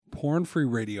Porn Free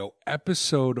Radio,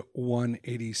 episode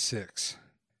 186.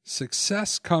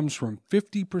 Success comes from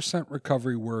 50%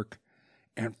 recovery work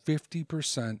and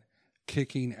 50%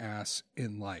 kicking ass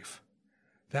in life.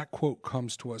 That quote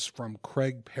comes to us from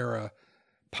Craig Para,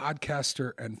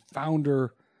 podcaster and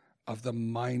founder of The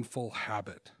Mindful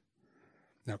Habit.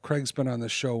 Now, Craig's been on the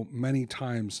show many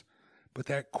times, but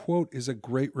that quote is a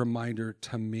great reminder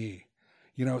to me.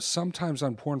 You know, sometimes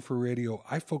on Porn Free Radio,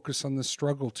 I focus on the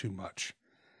struggle too much.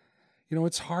 You know,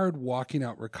 it's hard walking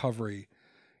out recovery,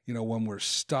 you know, when we're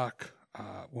stuck,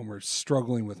 when we're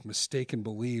struggling with mistaken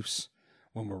beliefs,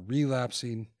 when we're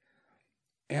relapsing.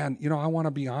 And, you know, I want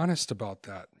to be honest about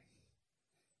that.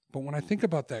 But when I think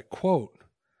about that quote,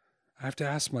 I have to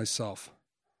ask myself,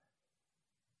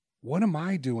 what am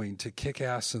I doing to kick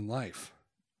ass in life?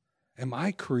 Am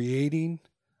I creating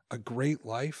a great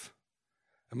life?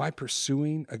 Am I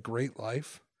pursuing a great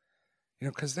life? You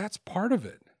know, because that's part of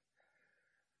it,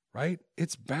 right?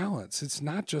 It's balance. It's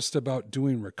not just about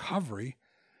doing recovery.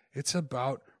 It's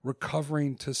about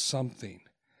recovering to something,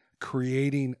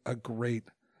 creating a great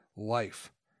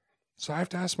life. So I have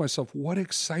to ask myself, what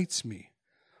excites me?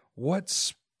 What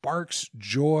sparks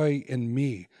joy in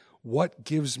me? What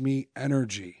gives me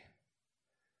energy?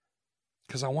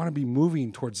 Because I want to be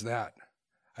moving towards that.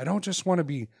 I don't just want to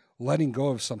be letting go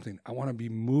of something. I want to be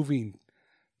moving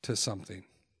to something.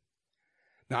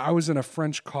 Now, I was in a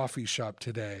French coffee shop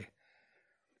today,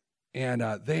 and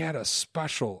they had a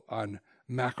special on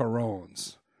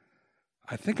macarons.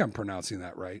 I think I'm pronouncing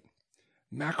that right.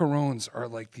 Macarons are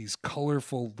like these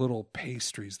colorful little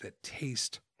pastries that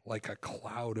taste like a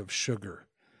cloud of sugar.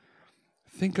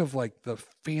 Think of like the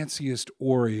fanciest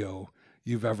Oreo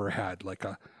you've ever had, like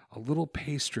a little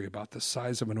pastry about the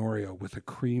size of an Oreo with a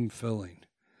cream filling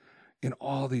in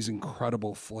all these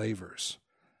incredible flavors.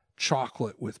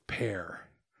 Chocolate with pear,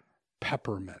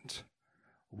 peppermint,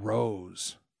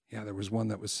 rose. Yeah, there was one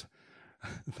that was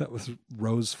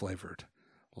rose flavored,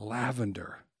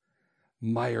 lavender,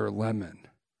 Meyer lemon,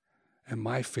 and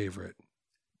my favorite,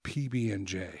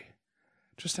 PB&J.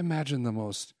 Just imagine the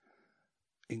most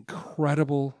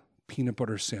incredible peanut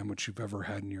butter sandwich you've ever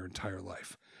had in your entire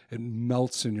life. It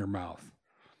melts in your mouth.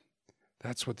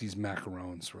 That's what these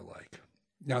macarons were like.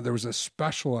 Now, there was a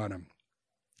special on them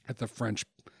at the French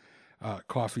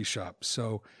coffee shop.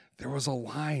 So there was a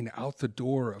line out the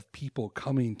door of people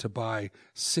coming to buy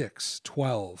 6,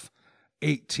 12,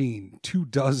 18,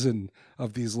 24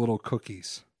 of these little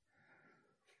cookies.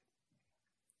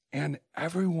 And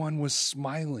everyone was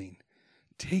smiling,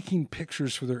 taking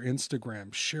pictures for their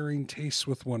Instagram, sharing tastes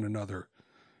with one another.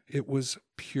 It was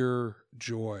pure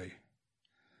joy.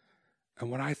 And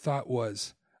what I thought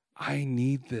was, I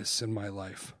need this in my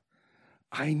life.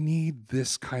 I need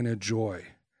this kind of joy.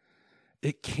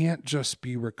 It can't just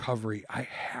be recovery. I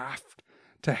have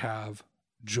to have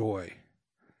joy.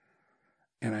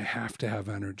 And I have to have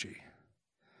energy.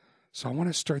 So I want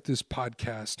to start this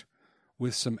podcast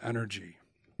with some energy.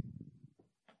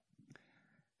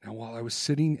 Now, while I was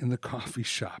sitting in the coffee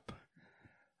shop,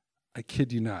 I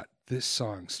kid you not, this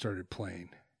song started playing.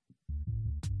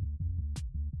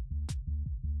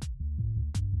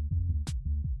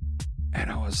 And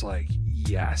I was like,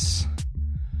 yes.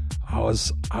 I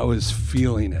was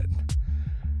feeling it.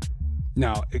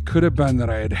 Now, it could have been that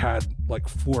I had had like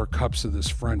 4 cups of this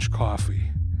French coffee.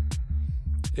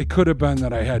 It could have been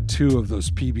that I had 2 of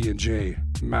those PB&J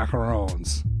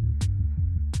macarons.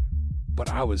 But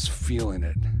I was feeling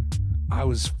it. I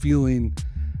was feeling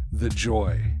the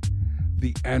joy,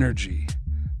 the energy,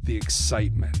 the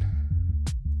excitement.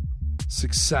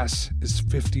 Success is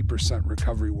 50%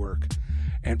 recovery work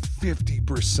and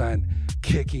 50%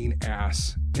 kicking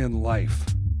ass in life.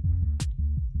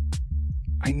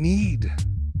 I need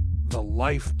the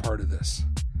life part of this.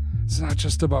 It's not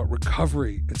just about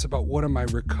recovery. It's about what am I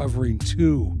recovering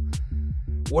to?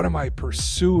 What am I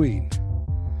pursuing?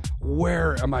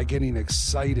 Where am I getting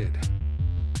excited?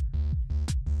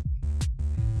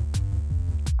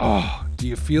 Oh, do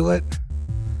you feel it?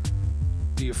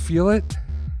 Do you feel it?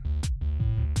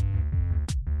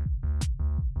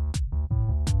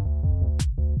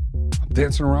 I'm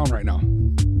dancing around right now.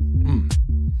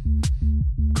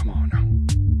 Come on now.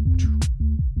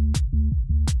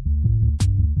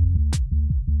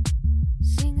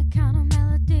 Sing a kind of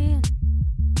melody and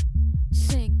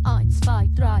sing 1, 2, 3,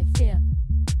 4.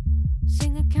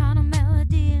 Sing a kind of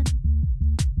melody and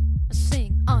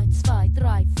sing 1, 2,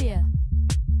 3, 4.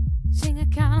 Sing a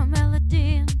kind of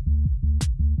melody and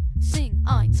sing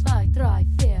 1, 2, 3,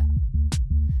 4.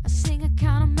 I sing a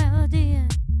kind of melody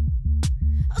and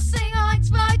I sing 1, 2,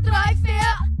 3,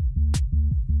 4.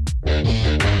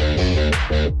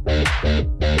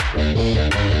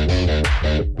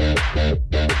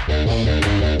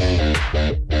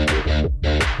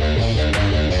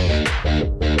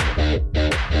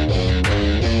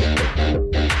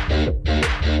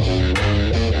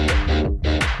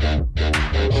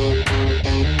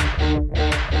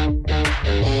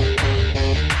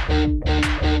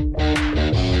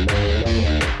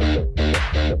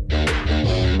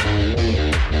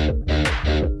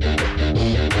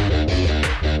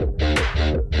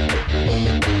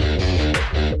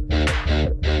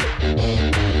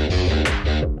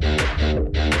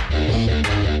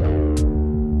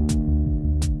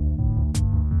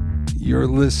 You're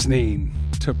listening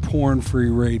to Porn Free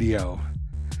Radio.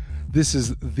 This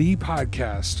is the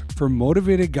podcast for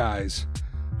motivated guys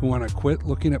who want to quit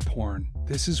looking at porn.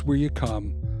 This is where you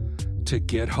come to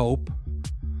get hope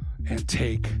and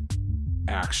take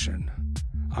action.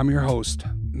 I'm your host,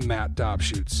 Matt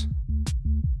Dobschutz.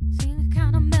 Sing a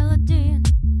kind of melody.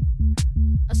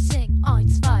 I sing 1,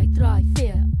 2, 3,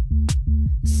 4.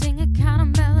 Sing a kind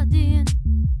of melody.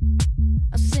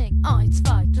 I sing 1, 2,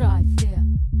 3, 4.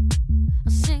 I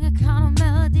sing a kind of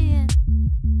melody.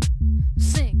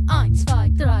 Sing 1, 2,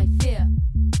 3, 4.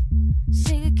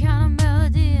 Sing a kind of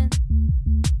melody.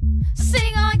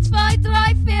 Sing 1, 2,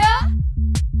 3, 4.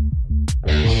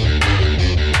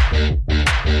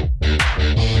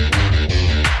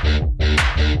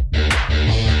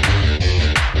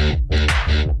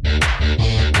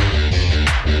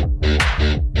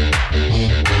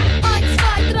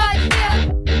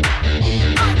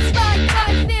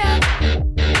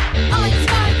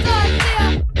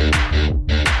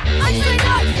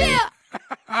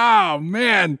 Oh,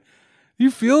 man. You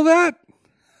feel that?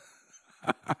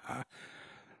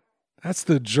 That's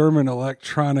the German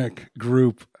electronic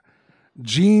group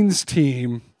Gene's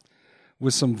Team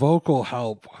with some vocal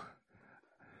help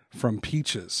from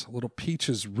Peaches. A little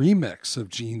Peaches remix of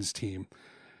Gene's Team.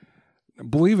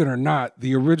 Believe it or not,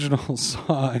 the original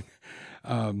song,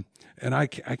 and I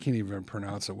can't even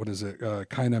pronounce it. What is it?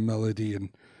 Kind of melody. And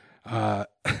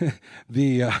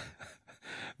the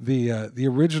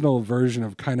original version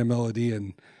of Kind of Melody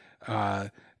and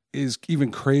is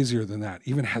even crazier than that,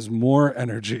 even has more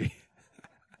energy.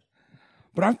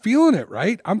 But I'm feeling it,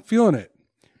 right? I'm feeling it.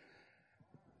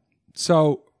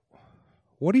 So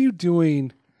what are you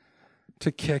doing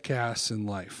to kick ass in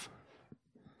life?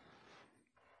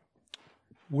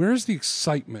 Where's the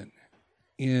excitement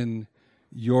in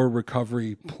your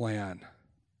recovery plan?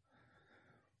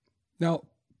 Now,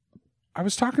 I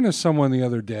was talking to someone the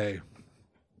other day,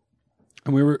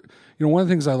 and we were, one of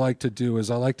the things I like to do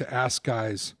is I like to ask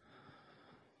guys,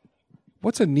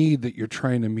 what's a need that you're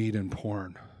trying to meet in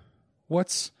porn?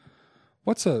 What's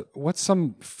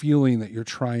some feeling that you're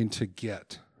trying to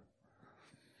get?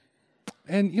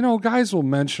 And, guys will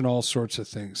mention all sorts of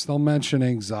things. They'll mention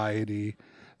anxiety.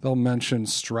 They'll mention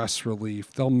stress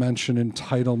relief. They'll mention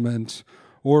entitlement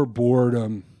or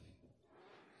boredom.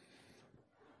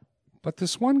 But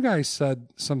this one guy said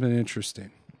something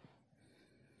interesting.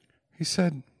 He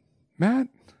said, Matt,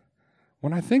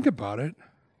 when I think about it,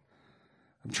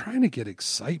 I'm trying to get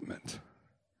excitement.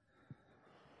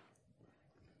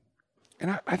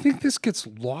 And I think this gets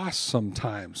lost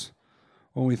sometimes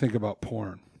when we think about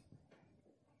porn.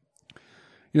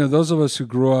 Those of us who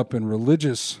grew up in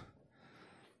religious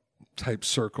type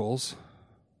circles,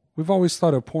 we've always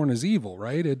thought of porn as evil,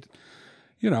 right?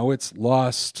 It's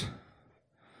lust.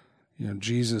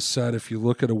 Jesus said if you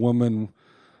look at a woman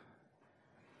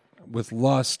with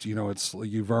lust, it's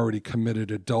you've already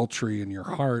committed adultery in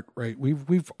your heart, right?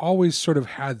 We've always sort of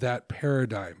had that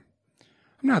paradigm.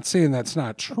 I'm not saying that's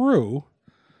not true,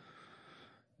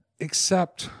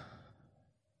 except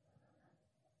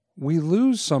we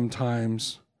lose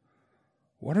sometimes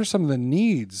what are some of the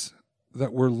needs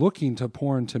that we're looking to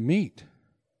porn to meet.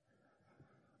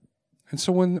 And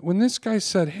so when this guy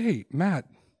said, hey, Matt,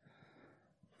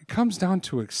 it comes down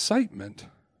to excitement,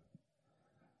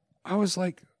 I was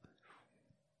like,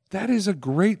 that is a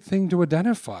great thing to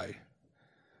identify.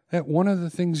 That one of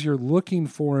the things you're looking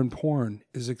for in porn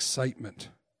is excitement.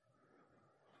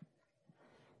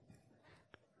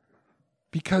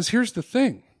 Because here's the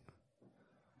thing.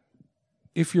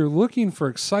 If you're looking for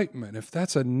excitement, if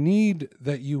that's a need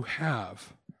that you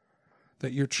have,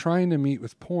 that you're trying to meet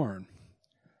with porn,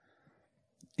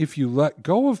 if you let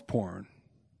go of porn,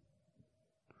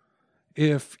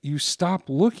 if you stop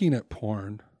looking at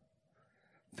porn,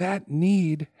 that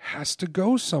need has to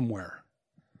go somewhere.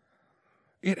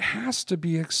 It has to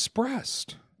be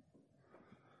expressed.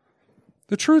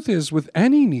 The truth is, with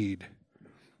any need,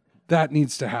 that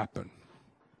needs to happen.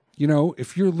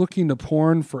 If you're looking to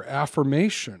porn for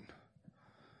affirmation,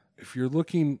 if you're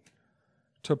looking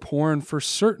to porn for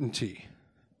certainty,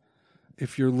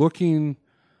 if you're looking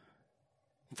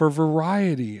for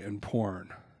variety in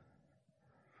porn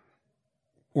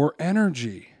or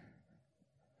energy,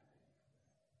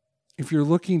 if you're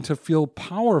looking to feel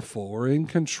powerful or in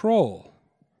control,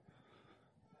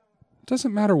 it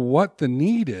doesn't matter what the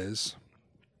need is.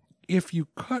 If you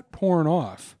cut porn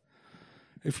off,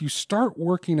 if you start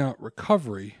working out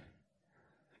recovery,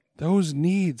 those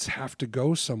needs have to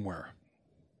go somewhere.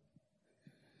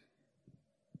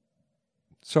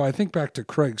 So I think back to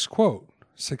Craig's quote,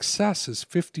 success is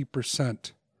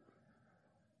 50%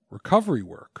 recovery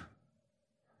work.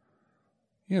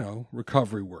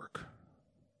 Recovery work.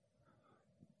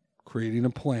 Creating a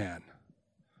plan,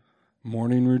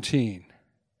 morning routine,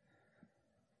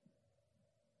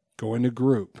 going to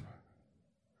group,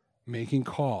 making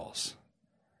calls,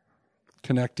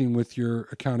 connecting with your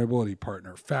accountability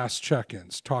partner, fast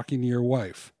check-ins, talking to your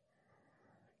wife.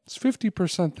 It's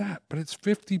 50% that, but it's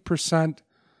 50%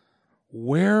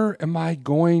 where am I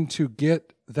going to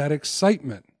get that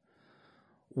excitement?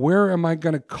 Where am I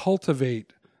going to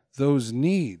cultivate those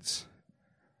needs?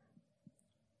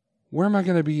 Where am I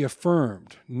going to be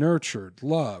affirmed, nurtured,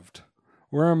 loved?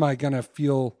 Where am I going to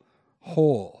feel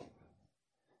whole?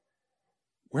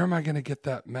 Where am I going to get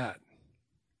that met?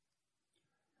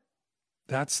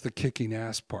 That's the kicking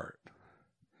ass part.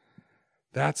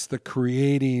 That's the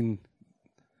creating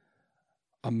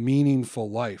a meaningful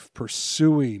life,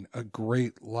 pursuing a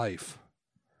great life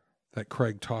that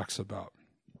Craig talks about.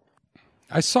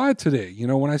 I saw it today,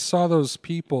 when I saw those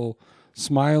people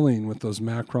smiling with those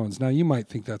macarons. Now, you might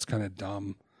think that's kind of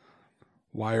dumb.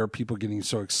 Why are people getting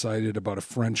so excited about a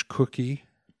French cookie?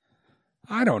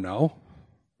 I don't know.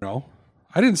 No,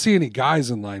 I didn't see any guys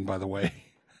in line, by the way.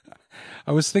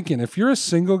 I was thinking, if you're a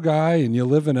single guy and you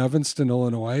live in Evanston,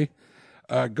 Illinois,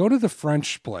 go to the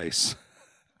French place.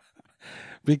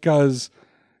 Because,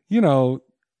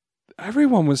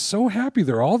 everyone was so happy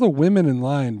there. All the women in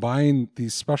line buying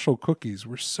these special cookies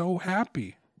were so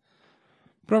happy.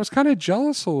 But I was kind of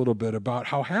jealous a little bit about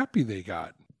how happy they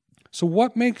got. So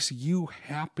what makes you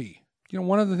happy?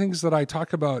 One of the things that I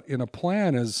talk about in a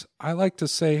plan is I like to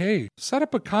say, hey, set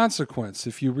up a consequence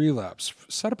if you relapse.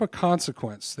 Set up a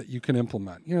consequence that you can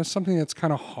implement. Something that's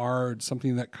kind of hard,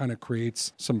 something that kind of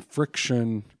creates some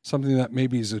friction, something that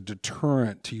maybe is a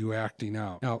deterrent to you acting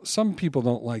out. Now, some people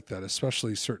don't like that,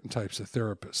 especially certain types of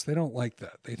therapists. They don't like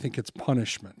that. They think it's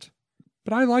punishment.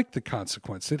 But I like the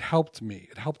consequence. It helped me.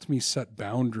 It helped me set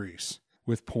boundaries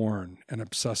with porn and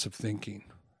obsessive thinking.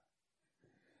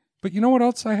 But you know what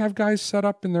else I have guys set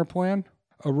up in their plan?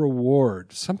 A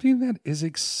reward, something that is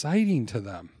exciting to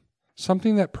them,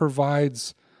 something that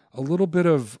provides a little bit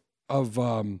of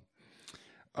what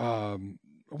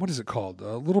is it called?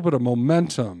 A little bit of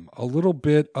momentum, a little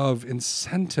bit of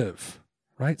incentive,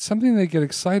 right? Something they get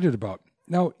excited about.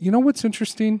 Now, you know what's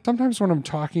interesting? Sometimes when I'm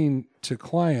talking to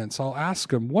clients, I'll ask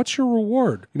them, what's your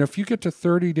reward? If you get to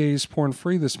 30 days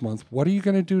porn-free this month, what are you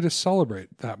going to do to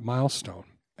celebrate that milestone?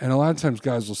 And a lot of times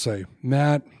guys will say,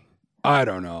 Matt, I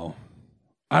don't know.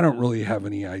 I don't really have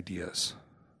any ideas.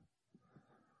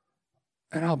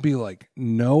 And I'll be like,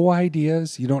 no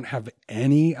ideas? You don't have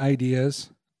any ideas?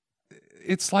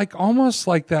 It's like almost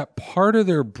like that part of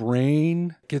their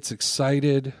brain gets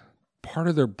excited. Part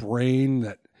of their brain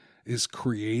that is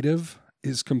creative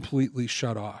is completely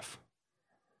shut off.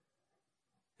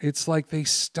 It's like they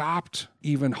stopped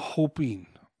even hoping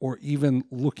or even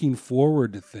looking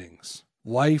forward to things.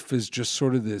 Life is just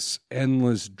sort of this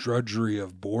endless drudgery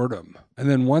of boredom. And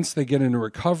then once they get into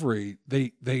recovery,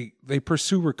 they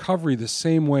pursue recovery the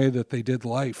same way that they did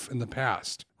life in the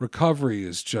past. Recovery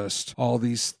is just all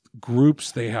these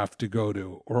groups they have to go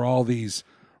to or all these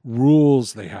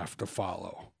rules they have to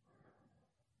follow.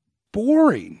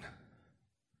 Boring.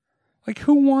 Like,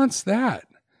 who wants that?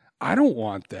 I don't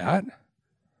want that.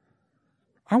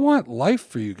 I want life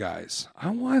for you guys.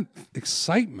 I want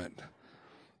excitement.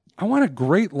 I want a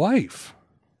great life.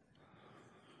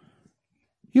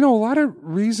 A lot of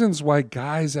reasons why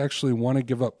guys actually want to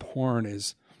give up porn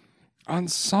is on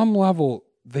some level,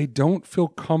 they don't feel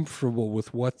comfortable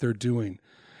with what they're doing.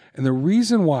 And the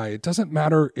reason why, it doesn't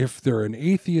matter if they're an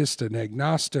atheist, an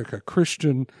agnostic, a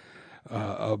Christian,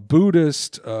 a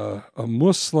Buddhist, a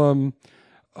Muslim,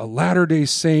 a Latter-day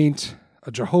Saint,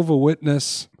 a Jehovah's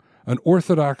Witness, an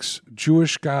Orthodox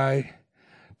Jewish guy.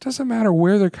 It doesn't matter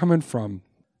where they're coming from.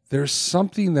 There's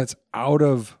something that's out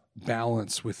of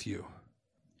balance with you.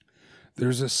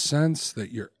 There's a sense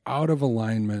that you're out of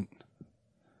alignment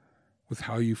with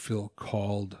how you feel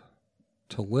called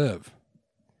to live.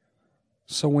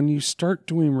 So when you start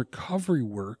doing recovery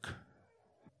work,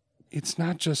 it's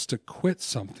not just to quit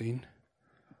something,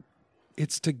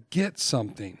 It's to get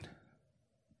something,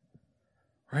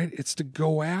 right? It's to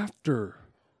go after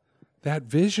that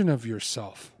vision of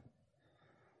yourself.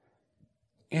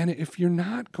 And if you're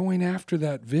not going after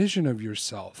that vision of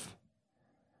yourself,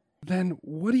 then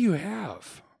what do you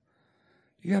have?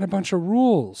 You got a bunch of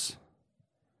rules,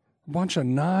 a bunch of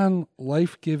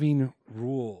non-life-giving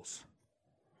rules.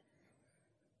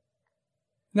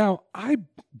 Now, I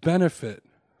benefit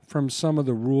from some of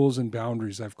the rules and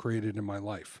boundaries I've created in my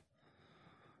life.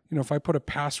 You know, if I put a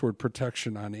password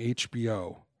protection on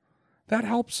HBO, that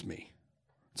helps me.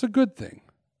 It's a good thing.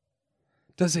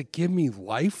 Does it give me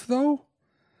life, though?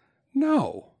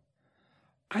 No.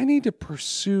 I need to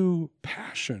pursue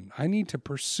passion. I need to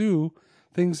pursue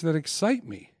things that excite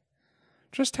me.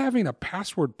 Just having a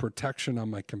password protection on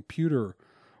my computer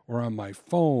or on my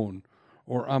phone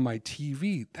or on my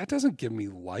TV, that doesn't give me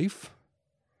life.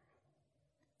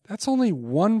 That's only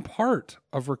one part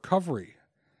of recovery.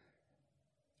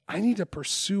 I need to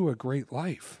pursue a great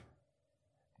life.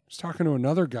 I was talking to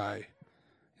another guy,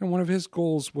 and one of his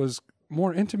goals was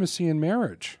more intimacy in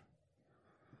marriage.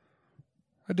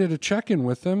 I did a check-in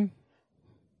with him.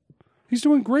 He's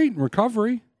doing great in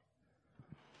recovery.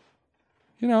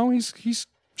 You know, he's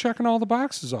checking all the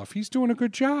boxes off. He's doing a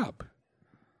good job.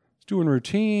 He's doing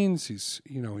routines.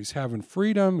 He's having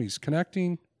freedom. He's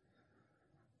connecting.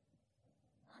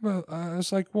 But I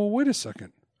was like, well, wait a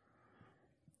second.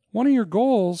 One of your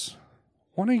goals,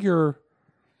 one of your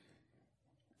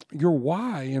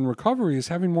why in recovery is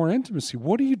having more intimacy.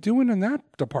 What are you doing in that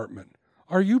department?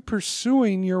 Are you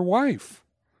pursuing your wife?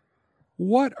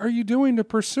 What are you doing to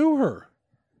pursue her?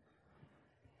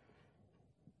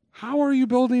 How are you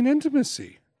building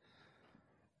intimacy?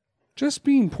 Just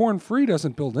being porn-free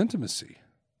doesn't build intimacy.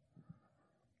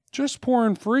 Just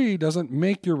porn-free doesn't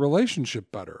make your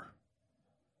relationship better.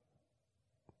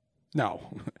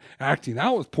 Now, acting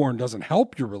out with porn doesn't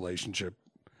help your relationship.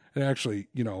 It actually,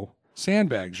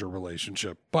 sandbags your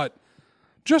relationship. But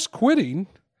just quitting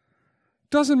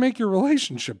doesn't make your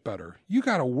relationship better. You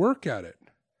got to work at it.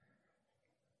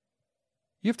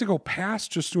 You have to go past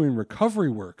just doing recovery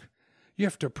work. You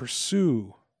have to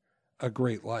pursue a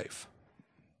great life.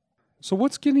 So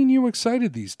what's getting you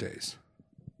excited these days?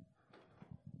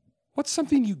 What's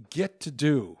something you get to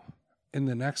do in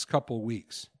the next couple of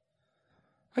weeks?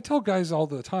 I tell guys all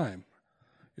the time,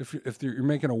 if you're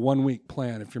making a 1-week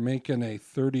plan, if you're making a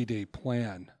 30-day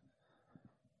plan,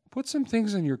 put some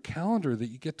things in your calendar that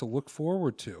you get to look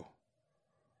forward to.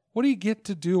 What do you get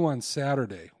to do on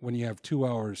Saturday when you have 2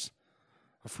 hours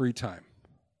of free time?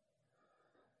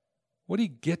 What do you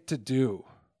get to do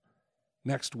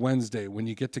next Wednesday when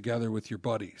you get together with your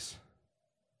buddies?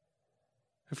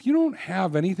 If you don't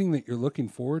have anything that you're looking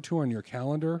forward to on your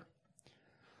calendar,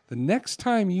 the next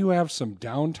time you have some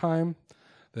downtime,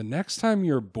 the next time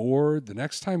you're bored, the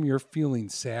next time you're feeling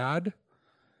sad,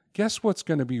 guess what's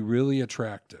going to be really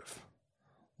attractive?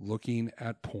 Looking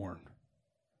at porn.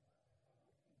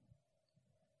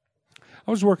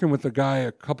 I was working with a guy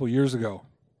a couple years ago,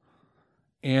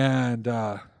 and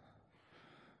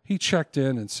he checked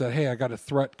in and said, hey, I got a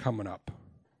threat coming up.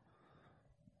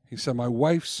 He said, my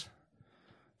wife's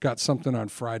got something on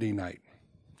Friday night.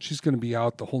 She's going to be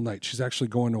out the whole night. She's actually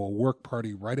going to a work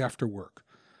party right after work.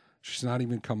 She's not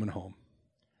even coming home.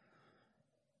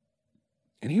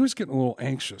 And he was getting a little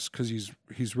anxious because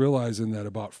he's realizing that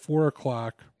about 4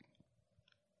 o'clock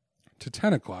to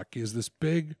 10 o'clock is this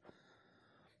big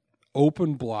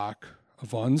open block of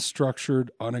unstructured,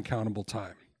 unaccountable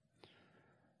time.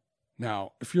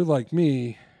 Now, if you're like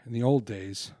me in the old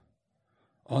days,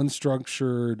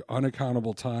 unstructured,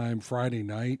 unaccountable time, Friday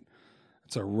night,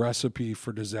 it's a recipe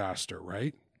for disaster,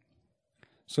 right?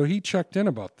 So he checked in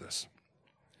about this.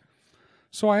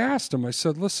 So I asked him, I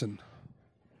said, listen,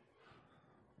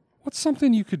 what's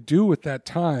something you could do with that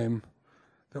time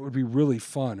that would be really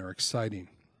fun or exciting?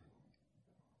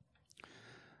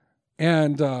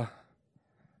 And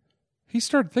he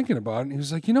started thinking about it, and he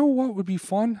was like, you know what would be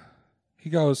fun? He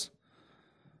goes,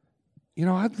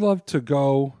 I'd love to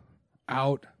go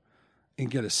out and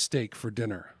get a steak for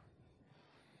dinner.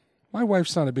 My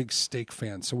wife's not a big steak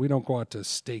fan, so we don't go out to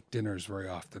steak dinners very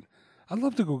often. I'd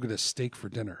love to go get a steak for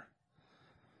dinner.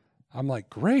 I'm like,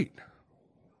 great.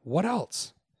 What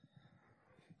else?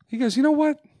 He goes, you know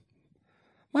what?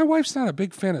 My wife's not a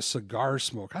big fan of cigar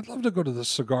smoke. I'd love to go to the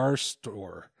cigar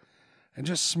store and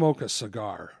just smoke a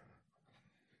cigar.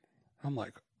 I'm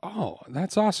like, oh,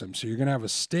 that's awesome. So you're going to have a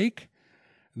steak,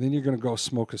 and then you're going to go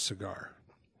smoke a cigar.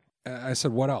 And I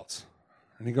said, what else?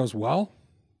 And he goes, well,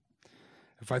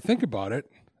 if I think about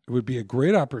it, it would be a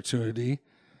great opportunity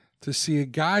to see a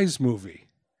guy's movie.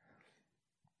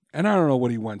 And I don't know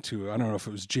what he went to. I don't know if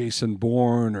it was Jason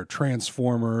Bourne or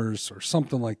Transformers or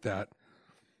something like that.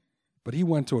 But he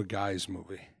went to a Guys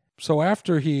movie. So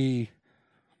after he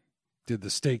did the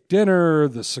steak dinner,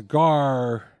 the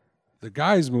cigar, the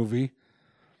Guys movie,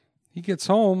 he gets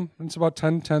home, and it's about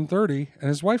 10:30, and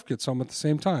his wife gets home at the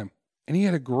same time. And he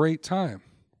had a great time.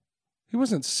 He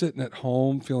wasn't sitting at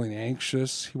home feeling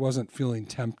anxious. He wasn't feeling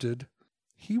tempted.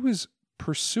 He was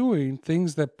pursuing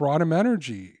things that brought him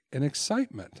energy and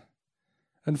excitement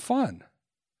and fun.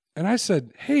 And I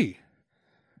said, hey,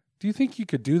 do you think you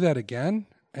could do that again?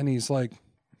 And he's like,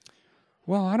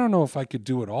 well, I don't know if I could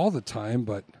do it all the time,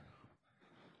 but,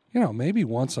 maybe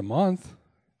once a month.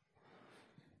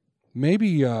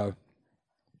 Maybe I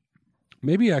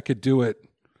could do it,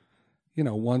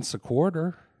 once a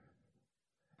quarter.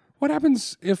 What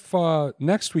happens if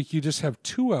next week you just have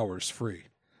 2 hours free?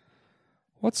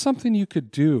 What's something you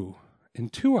could do in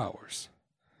 2 hours?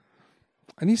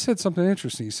 And he said something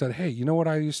interesting. He said, hey, you know what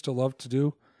I used to love to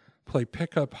do? Play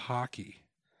pickup hockey.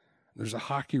 There's a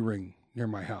hockey ring near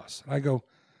my house. And I go,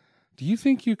 do you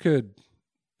think you could,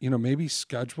 maybe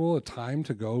schedule a time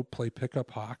to go play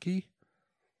pickup hockey?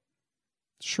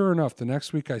 Sure enough, the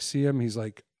next week I see him, he's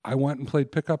like, I went and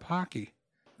played pickup hockey.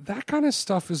 That kind of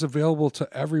stuff is available to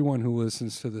everyone who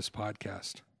listens to this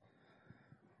podcast.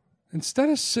 Instead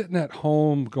of sitting at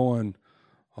home going,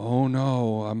 oh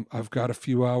no, I've got a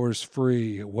few hours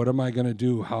free. What am I going to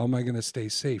do? How am I going to stay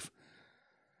safe?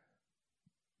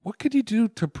 What could you do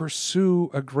to pursue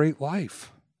a great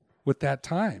life with that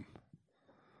time?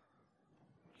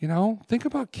 Think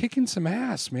about kicking some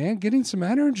ass, man, getting some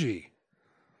energy.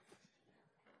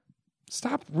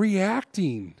 Stop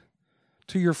reacting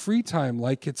to your free time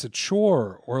like it's a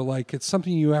chore or like it's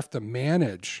something you have to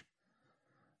manage.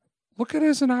 Look at it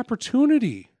as an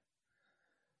opportunity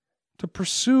to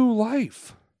pursue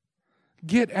life.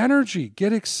 Get energy,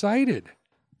 get excited.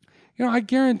 I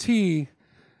guarantee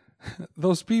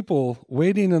those people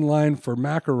waiting in line for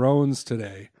macarons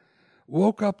today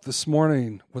woke up this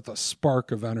morning with a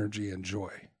spark of energy and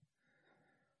joy.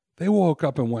 They woke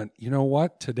up and went, you know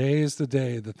what? Today is the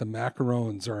day that the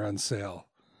macarons are on sale.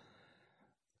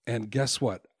 And guess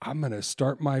what? I'm going to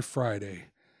start my Friday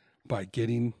by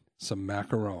getting some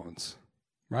macarons,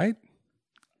 right?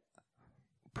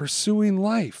 Pursuing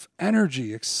life,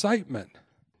 energy, excitement.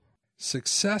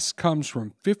 Success comes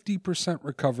from 50%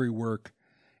 recovery work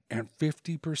and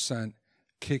 50%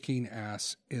 kicking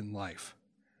ass in life.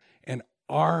 And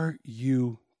are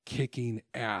you kicking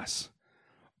ass?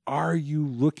 Are you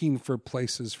looking for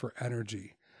places for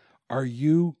energy? Are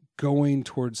you going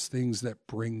towards things that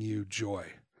bring you joy?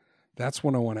 That's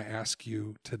what I want to ask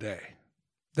you today.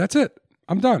 That's it.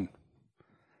 I'm done.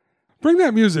 Bring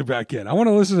that music back in. I want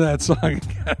to listen to that song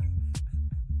again.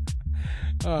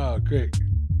 Oh, great.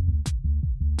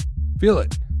 Feel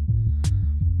it.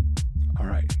 All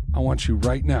right. I want you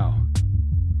right now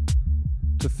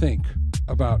to think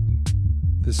about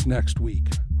this next week.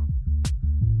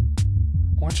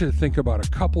 I want you to think about a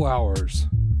couple hours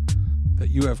that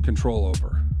you have control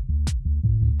over.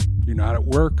 You're not at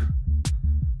work.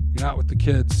 You're not with the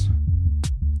kids.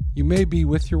 You may be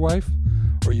with your wife,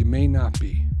 or you may not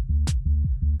be.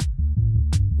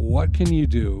 What can you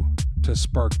do to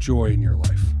spark joy in your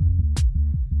life?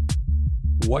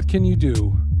 What can you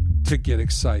do to get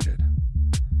excited?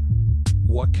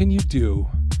 What can you do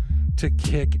to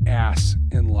kick ass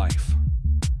in life?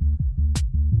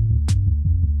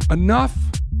 Enough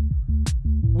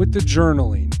with the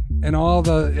journaling and all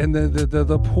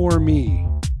the poor me.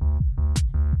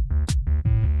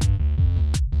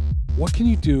 What can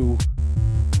you do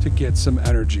to get some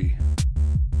energy?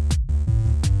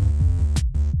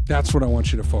 That's what I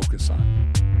want you to focus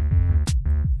on.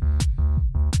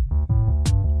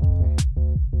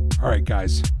 All right,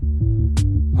 guys,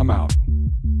 I'm out.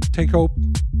 Take hope,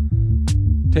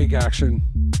 take action,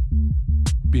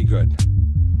 be good.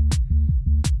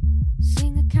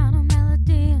 Sing a kind of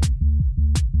melody and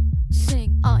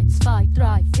sing 1, 2,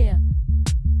 3, 4.